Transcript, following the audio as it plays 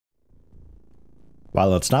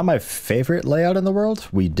While it's not my favorite layout in the world,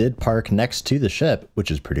 we did park next to the ship, which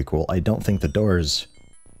is pretty cool. I don't think the door is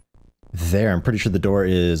there. I'm pretty sure the door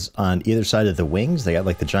is on either side of the wings. They got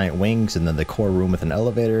like the giant wings and then the core room with an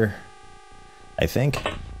elevator. I think.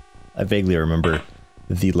 I vaguely remember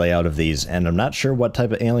the layout of these, and I'm not sure what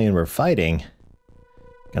type of alien we're fighting.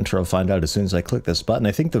 I'm sure I'll find out as soon as I click this button.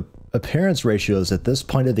 I think the appearance ratios at this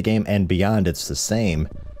point of the game and beyond, it's the same.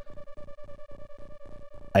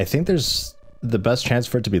 I think there's the best chance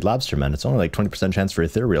for it to be lobstermen. It's only like 20% chance for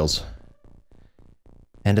ethereals.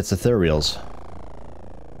 And it's ethereals.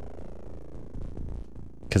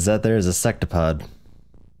 Because that there is a sectopod.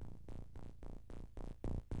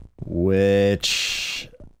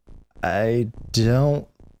 Which I don't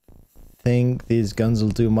think these guns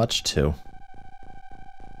will do much to.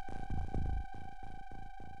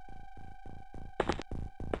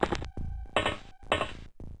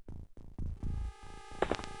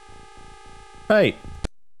 Right.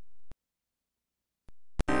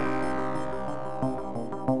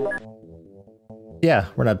 Yeah,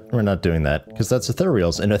 we're not doing that because that's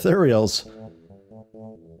ethereals, and ethereals,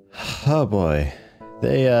 oh boy,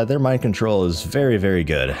 they their mind control is very, very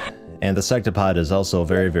good, and the sectopod is also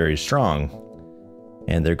very, very strong.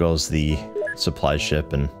 And there goes the supply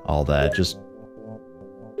ship and all that. Just,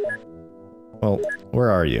 well,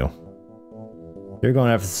 where are you? You're going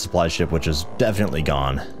after the supply ship, which is definitely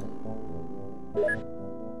gone.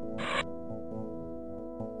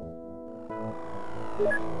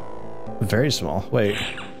 Very small. Wait.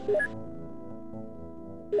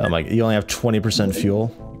 Oh my, you only have 20%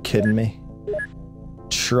 fuel? You kidding me?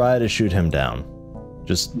 Try to shoot him down.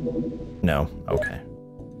 Just, no. Okay.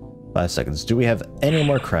 5 seconds. Do we have any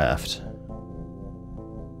more craft?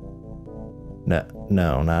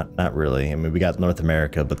 No, not really. I mean, we got North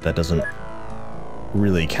America, but that doesn't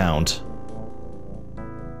really count.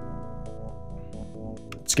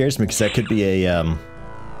 It scares me because that could be a,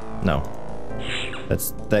 no.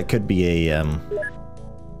 That could be a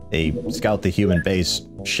Scout the Human Base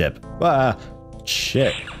ship. Ah,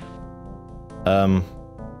 shit.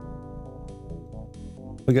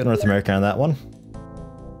 We got North America on that one.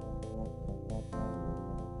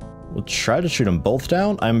 We'll try to shoot them both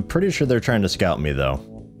down. I'm pretty sure they're trying to scout me, though.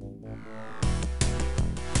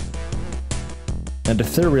 And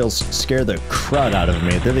ethereals scare the crud out of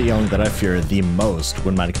me. They're the young that I fear the most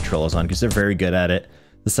when mind control is on, because they're very good at it.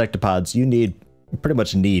 The sectopods, you pretty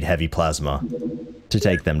much need heavy plasma to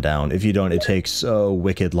take them down. If you don't, it takes so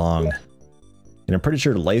wicked long. And I'm pretty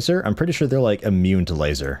sure I'm pretty sure they're like immune to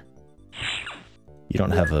laser. You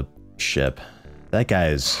don't have a ship. That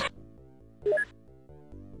guy's,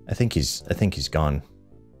 I think he's gone.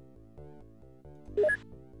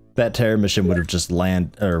 That terror mission would have just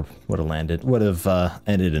ended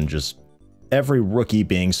in just every rookie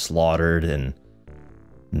being slaughtered, and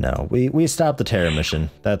no, we stopped the terror mission.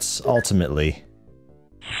 That's ultimately.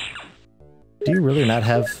 Do you really not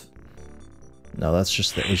have? No, that's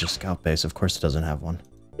just the Asia Scout base. Of course it doesn't have one.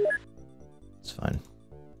 It's fine.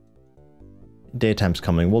 Daytime's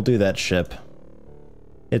coming. We'll do that ship.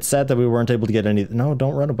 It's sad that we weren't able to get any. No,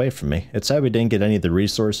 don't run away from me. It's sad we didn't get any of the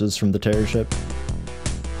resources from the terror ship,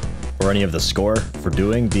 or any of the score for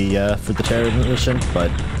doing the for the terror mission.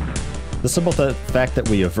 But the simple fact that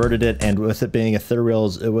we averted it, and with it being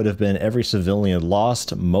ethereals, it would have been every civilian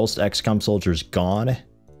lost, most XCOM soldiers gone,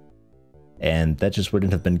 and that just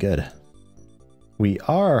wouldn't have been good. We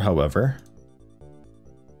are, however.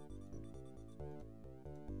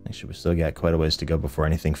 Actually, we still got quite a ways to go before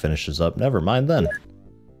anything finishes up. Never mind then.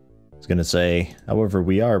 I was gonna say, however,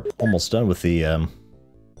 we are almost done with the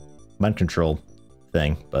mind control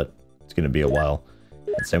thing, but it's gonna be a while.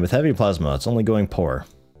 And same with heavy plasma, it's only going poor.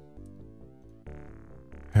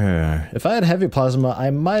 If I had heavy plasma, I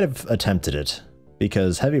might have attempted it,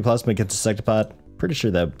 because heavy plasma against a sectopod, pretty sure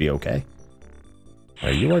that would be okay.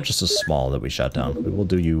 Alright, you are just a small that we shot down. We will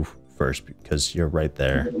do you first, because you're right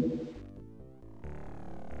there.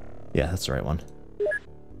 Yeah, that's the right one.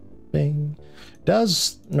 Bing.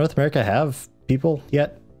 Does North America have people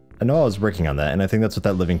yet? I know I was working on that, and I think that's what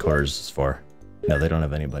that living quarters is for. No, they don't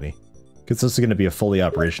have anybody. Because this is going to be a fully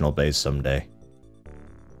operational base someday.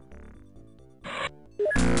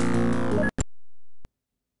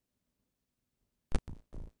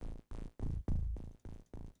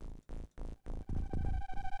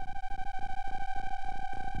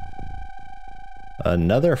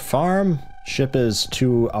 Another farm. Ship is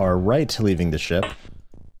to our right, leaving the ship.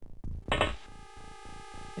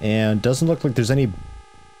 And doesn't look like there's any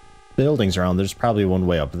buildings around. There's probably one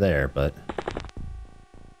way up there, but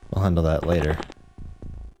we'll handle that later.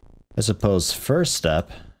 I suppose first step,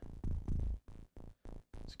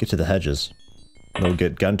 let's get to the hedges. No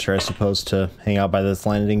good Gunter, I suppose, to hang out by this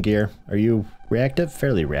landing gear. Are you reactive?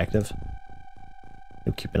 Fairly reactive.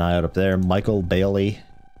 You'll keep an eye out up there. Michael Bailey.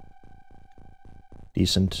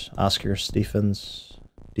 Decent. Oscar Stephens.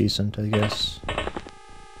 Decent, I guess.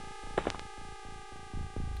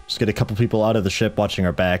 Just get a couple people out of the ship watching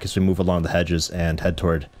our back as we move along the hedges and head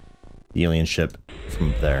toward the alien ship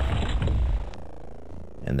from there.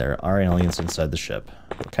 And there are aliens inside the ship.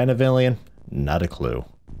 What kind of alien? Not a clue.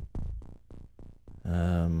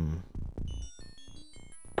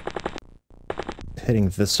 Hitting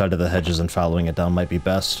this side of the hedges and following it down might be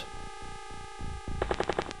best.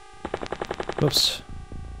 Whoops.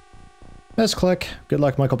 Misclick. Good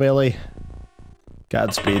luck, Michael Bailey.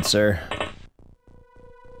 Godspeed, sir.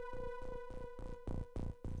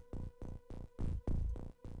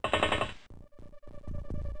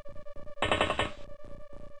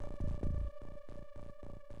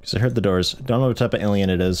 Because I heard the doors. Don't know what type of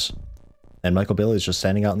alien it is. And Michael Bailey's just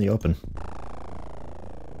standing out in the open.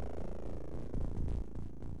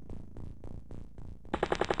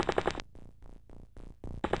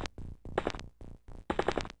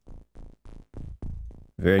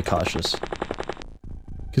 Very cautious.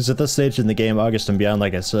 Because at this stage in the game, August and beyond,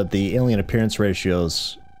 like I said, the alien appearance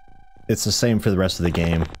ratios, it's the same for the rest of the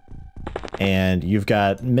game. And you've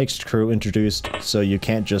got mixed crew introduced, so you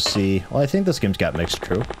can't just see... Well, I think this game's got mixed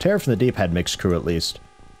crew. Terror from the Deep had mixed crew at least.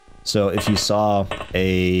 So if you saw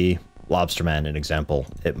a Lobsterman, an example,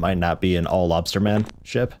 it might not be an all Lobsterman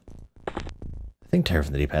ship. I think Terror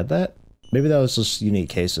from the Deep had that. Maybe that was just unique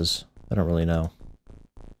cases. I don't really know.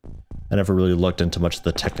 I never really looked into much of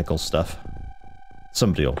the technical stuff.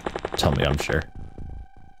 Somebody will tell me, I'm sure.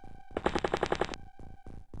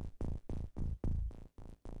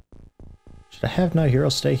 Should I have No Hero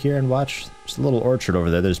stay here and watch? There's a little orchard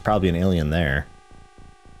over there. There's probably an alien there.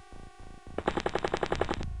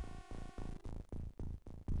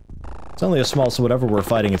 It's only a small, so whatever we're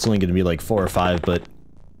fighting, it's only going to be like 4 or 5, but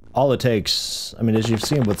all it takes, I mean, as you've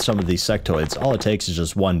seen with some of these sectoids, all it takes is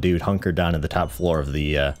just one dude hunkered down in the top floor of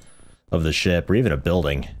the ship, or even a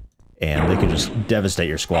building, and they can just devastate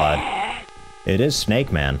your squad. It is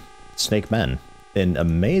Snake Man. Snake Men. An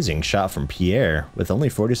amazing shot from Pierre, with only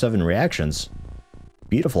 47 reactions.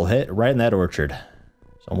 Beautiful hit, right in that orchard.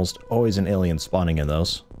 There's almost always an alien spawning in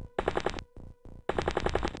those.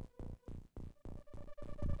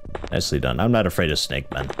 Nicely done. I'm not afraid of Snake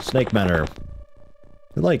Men. Snake Men are...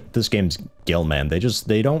 They're like this game's Gillman.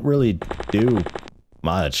 They don't really do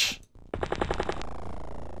much.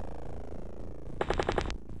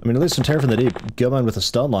 I mean, at least in Terror from the Deep, Gillman with a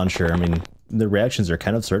stun launcher, I mean, the reactions are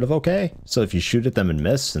kind of sort of okay. So if you shoot at them and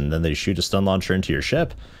miss, and then they shoot a stun launcher into your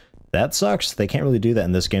ship, that sucks. They can't really do that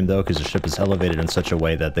in this game, though, because the ship is elevated in such a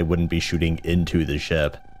way that they wouldn't be shooting into the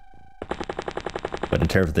ship. But in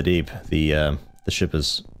Terror from the Deep, the ship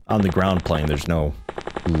is on the ground plane. There's no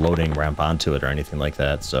loading ramp onto it or anything like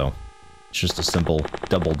that, so it's just a simple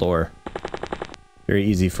double door. Very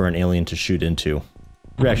easy for an alien to shoot into.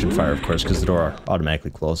 Reaction fire, of course, because the door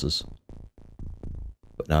automatically closes.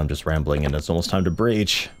 But now I'm just rambling and it's almost time to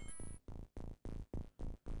breach.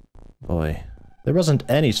 Boy. There wasn't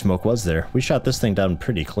any smoke, was there? We shot this thing down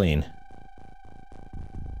pretty clean.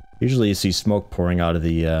 Usually you see smoke pouring out of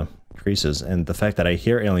the creases, and the fact that I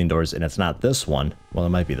hear alien doors and it's not this one, well, it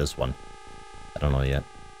might be this one. I don't know yet.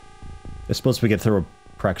 I suppose we could throw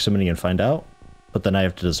proximity and find out, but then I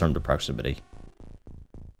have to disarm the proximity.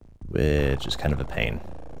 Which is kind of a pain.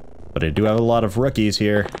 But I do have a lot of rookies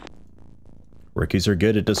here. Rookies are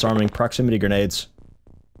good at disarming proximity grenades.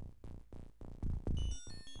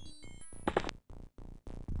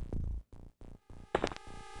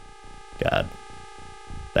 God.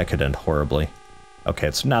 That could end horribly. Okay,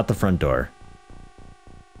 it's not the front door.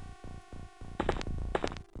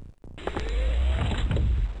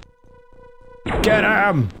 Get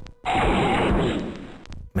him!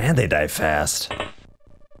 Man, they die fast.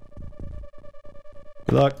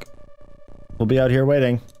 Good luck. We'll be out here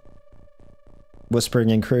waiting. Whispering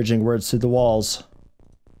encouraging words through the walls.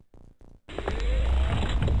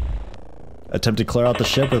 Attempt to clear out the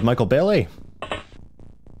ship with Michael Bailey?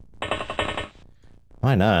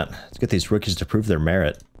 Why not? Let's get these rookies to prove their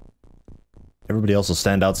merit. Everybody else will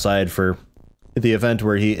stand outside for the event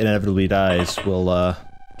where he inevitably dies. We'll,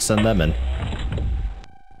 send them in.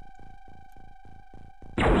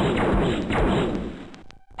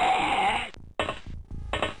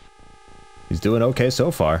 He's doing okay so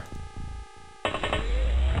far.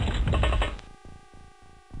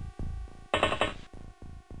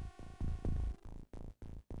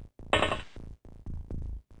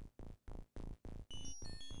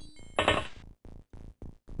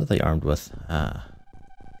 What are they armed with? Ah,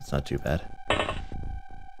 it's not too bad.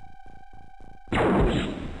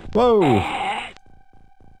 Whoa!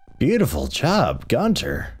 Beautiful job,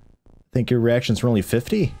 Gunter. Think your reactions were only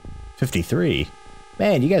 50? 53.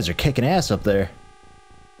 Man, you guys are kicking ass up there.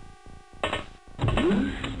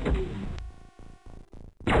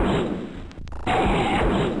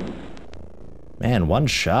 Man, one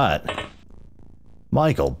shot.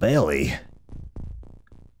 Michael Bailey.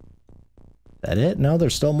 That it? No,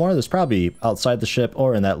 there's still more. There's probably outside the ship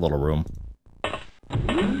or in that little room.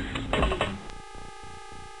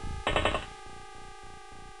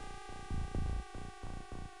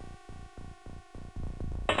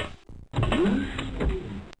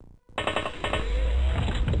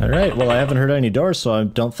 Alright, well I haven't heard any doors, so I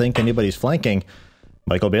don't think anybody's flanking.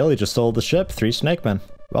 Michael Bailey just stole the ship. 3 snake men.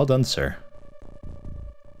 Well done, sir.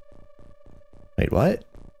 Wait, what?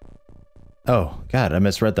 Oh, God, I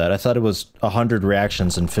misread that. I thought it was 100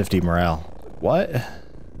 reactions and 50 morale. What?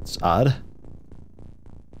 It's odd.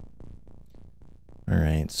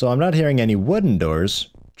 Alright, so I'm not hearing any wooden doors.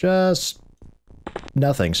 Just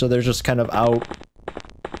nothing. So they're just kind of out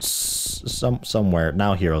somewhere.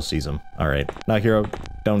 Now Hero sees them. Alright. Now Hero,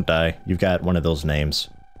 don't die. You've got one of those names.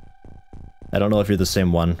 I don't know if you're the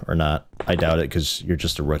same one or not. I doubt it because you're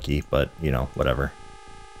just a rookie, but, you know, whatever.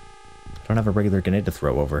 I don't have a regular grenade to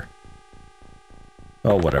throw over.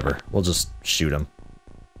 Oh, whatever. We'll just shoot him.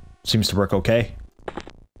 Seems to work okay.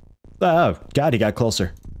 Oh, God, he got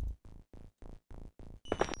closer.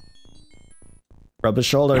 Rub his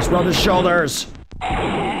shoulders, rub his shoulders!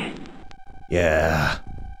 Yeah.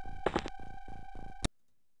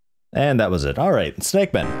 And that was it. Alright,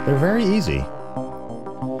 snake men. They're very easy.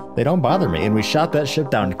 They don't bother me, and we shot that ship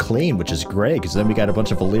down clean, which is great, because then we got a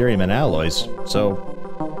bunch of Valyrium and alloys. So,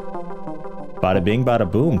 bada bing, bada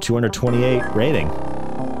boom, 228 rating.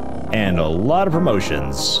 And a lot of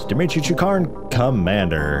promotions. Dmitry Chukarn,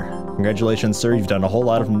 Commander. Congratulations, sir, you've done a whole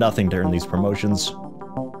lot of nothing to earn these promotions.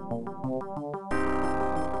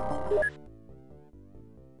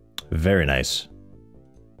 Very nice.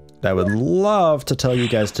 I would love to tell you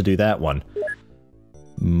guys to do that one,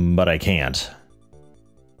 but I can't.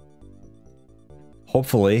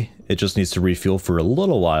 Hopefully, it just needs to refuel for a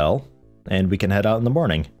little while, and we can head out in the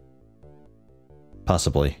morning.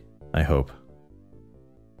 Possibly. I hope.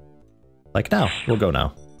 Like now. We'll go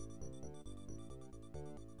now.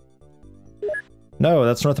 No,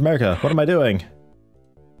 that's North America. What am I doing?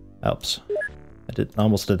 Oops. I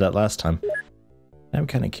almost did that last time. I'm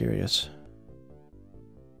kind of curious.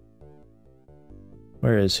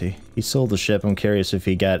 Where is he? He sold the ship. I'm curious if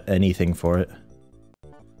he got anything for it.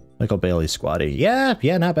 Michael Bailey squatty. Yeah,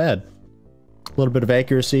 not bad. A little bit of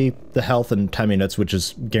accuracy, the health and time units, which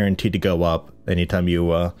is guaranteed to go up anytime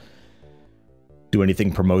you do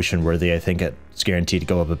anything promotion worthy. I think it's guaranteed to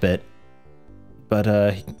go up a bit. But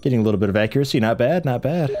getting a little bit of accuracy, not bad, not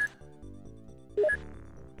bad.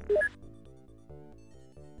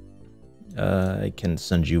 I can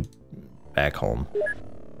send you back home.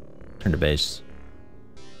 Turn to base.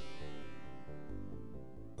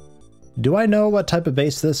 Do I know what type of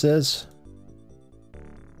base this is?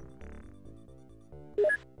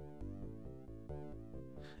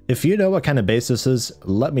 If you know what kind of base this is,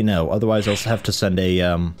 let me know. Otherwise, I'll have to send a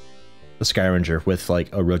Skyranger with like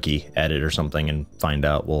a rookie at it or something and find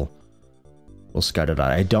out. We'll scout it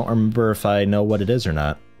out. I don't remember if I know what it is or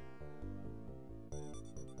not.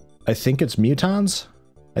 I think it's Mutons?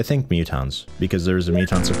 I think Mutons, because there's a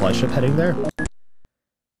Muton supply ship heading there.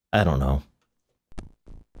 I don't know.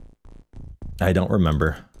 I don't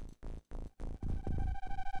remember.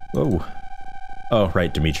 Whoa. Oh,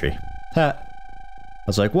 right, Dimitri. Ha! I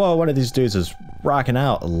was like, whoa, one of these dudes is rocking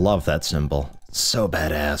out. I love that symbol. So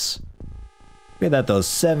badass. Look at that, those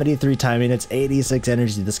 73 time units, 86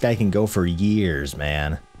 energy. This guy can go for years,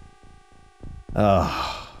 man.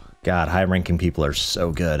 Oh, God, high-ranking people are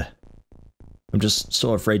so good. I'm just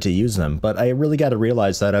so afraid to use them, but I really got to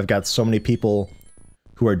realize that I've got so many people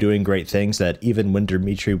who are doing great things that even when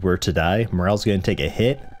Dmitry were to die, morale's going to take a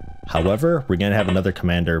hit. However, we're going to have another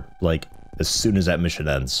commander, like, as soon as that mission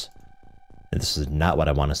ends. And this is not what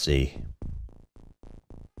I want to see.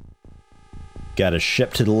 Got a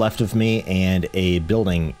ship to the left of me and a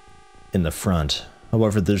building in the front.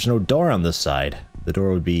 However, there's no door on this side. The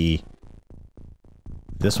door would be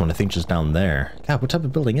this one, I think, just down there. God, what type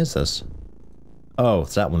of building is this? Oh,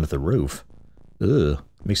 it's that one with the roof. Ugh,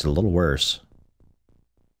 makes it a little worse.